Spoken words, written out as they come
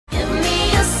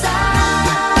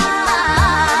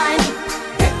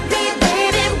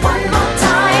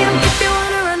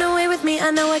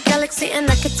backseat and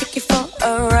I could take you for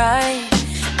a ride.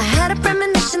 I had a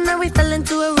premonition that we fell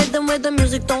into a rhythm where the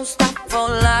music don't stop for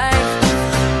life.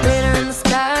 Glitter in the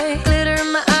sky, glitter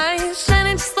in my eyes,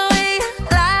 shining just the way you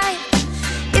like.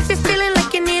 If you're feeling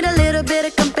like you need a little bit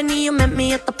of company, you met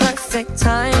me at the perfect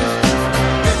time.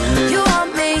 You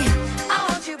want me, I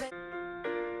want you, baby.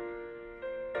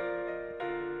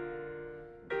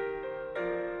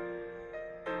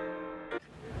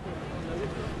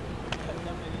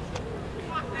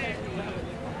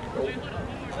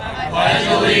 Pledge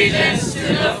allegiance to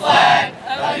the flag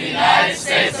of the United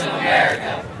States of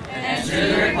America and to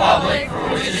the republic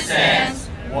for which it stands,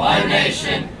 one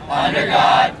nation, under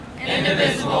God,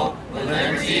 indivisible, with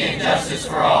liberty and justice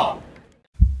for all.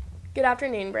 Good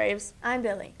afternoon, Braves. I'm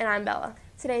Billy. And I'm Bella.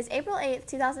 Today is April 8th,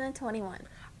 2021.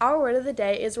 Our word of the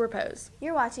day is repose.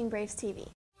 You're watching Braves TV.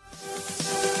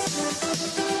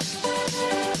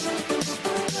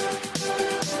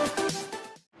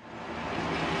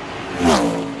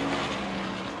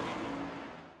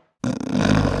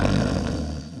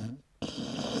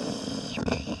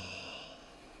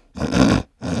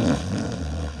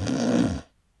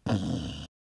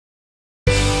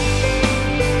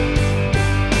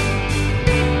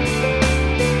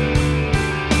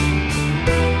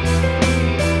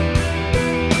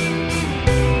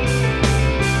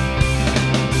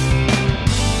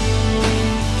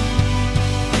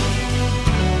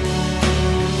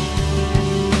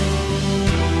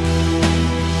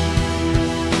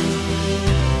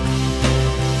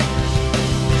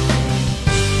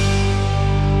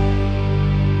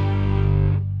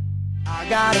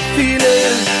 Got a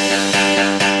feeling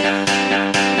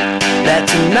that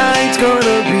tonight's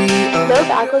gonna be No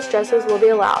backless dresses will be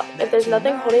allowed. If there's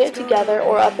nothing holding it together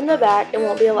or up in the back, it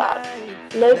won't be allowed.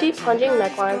 No deep plunging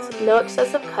necklines, no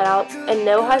excessive cutouts, and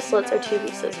no high slits or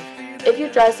two-pieces. If your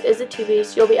dress is a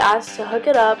two-piece, you'll be asked to hook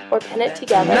it up or pin it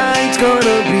together. Tonight's gonna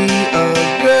be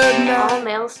a good night. All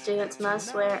male students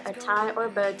must wear a tie or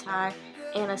bow tie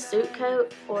and a suit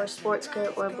coat or sports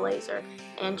coat or blazer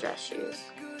and dress shoes.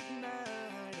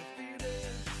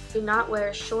 Do not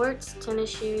wear shorts, tennis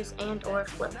shoes, and or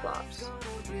flip-flops.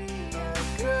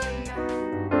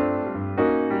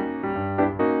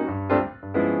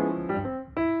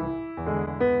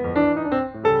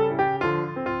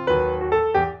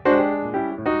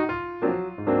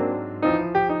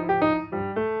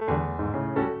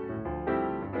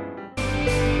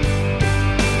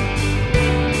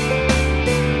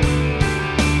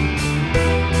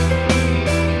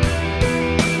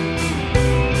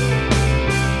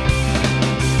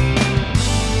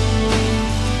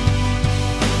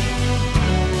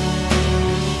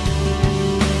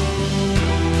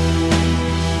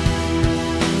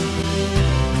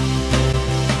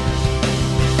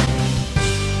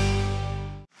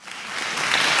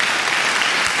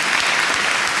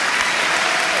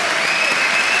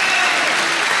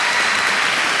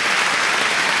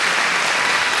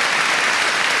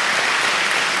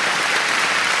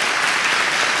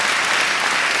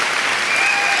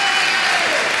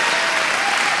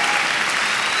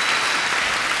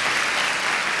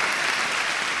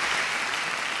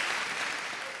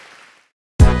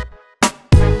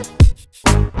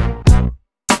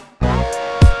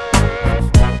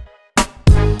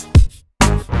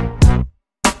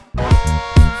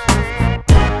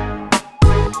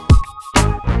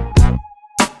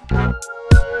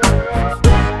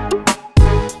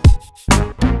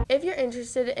 If you're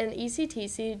interested in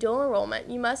ECTC dual enrollment,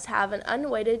 you must have an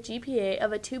unweighted GPA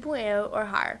of a 2.0 or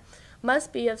higher.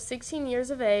 Must be of 16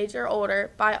 years of age or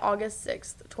older by August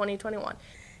 6th, 2021.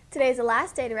 Today is the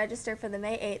last day to register for the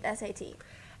May 8th SAT.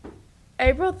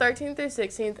 April 13th through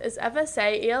 16th is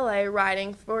FSA ELA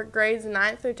writing for grades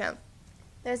 9th through 10th.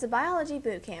 There's a biology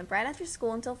boot camp right after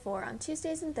school until 4 on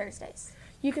Tuesdays and Thursdays.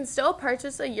 You can still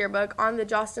purchase a yearbook on the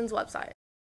Jostens website.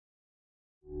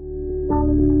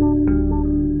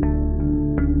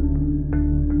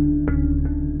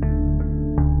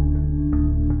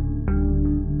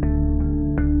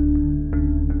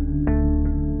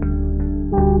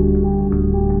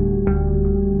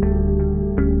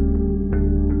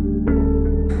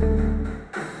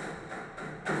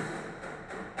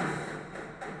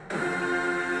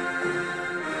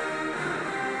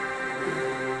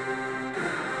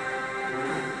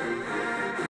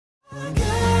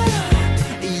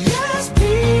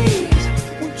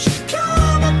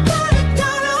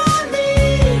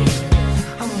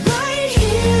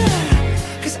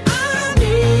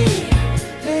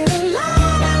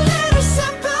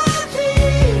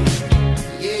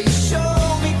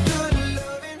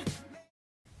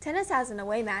 Tennis has an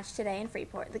away match today in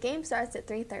Freeport. The game starts at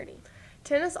 3:30.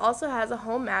 Tennis also has a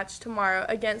home match tomorrow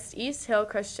against East Hill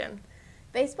Christian.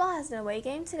 Baseball has an away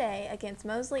game today against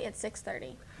Mosley at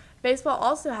 6:30. Baseball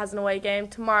also has an away game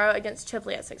tomorrow against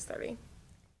Chipley at 6:30.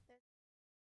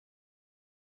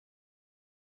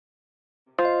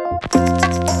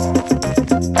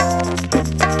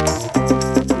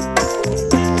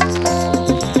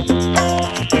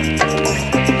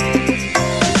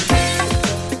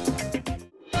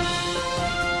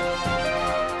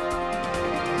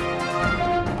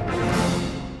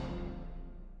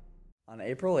 On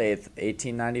April 8,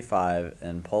 1895,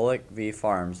 in Pollock v.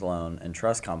 Farms Loan and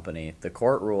Trust Company, the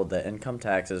court ruled that income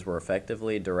taxes were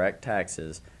effectively direct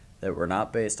taxes that were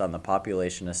not based on the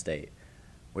population estate,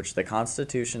 which the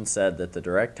Constitution said that the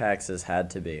direct taxes had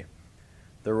to be.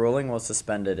 The ruling was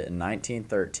suspended in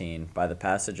 1913 by the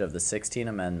passage of the 16th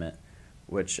Amendment,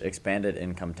 which expanded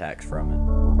income tax from it.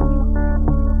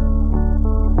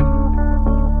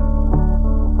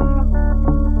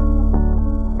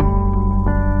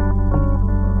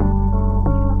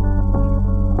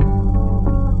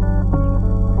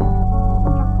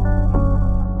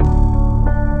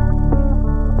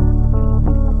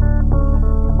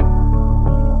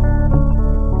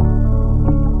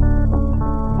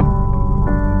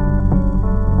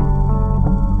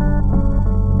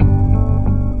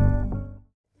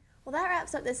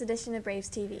 Wraps up this edition of Braves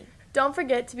TV. Don't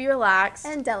forget to be relaxed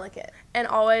and delicate. And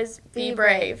always be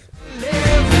brave.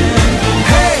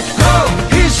 Hey, ho,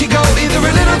 here she go, either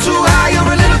a little too high or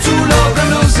a little too low. Got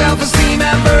no self-esteem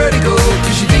and vertigo.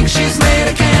 'Cause she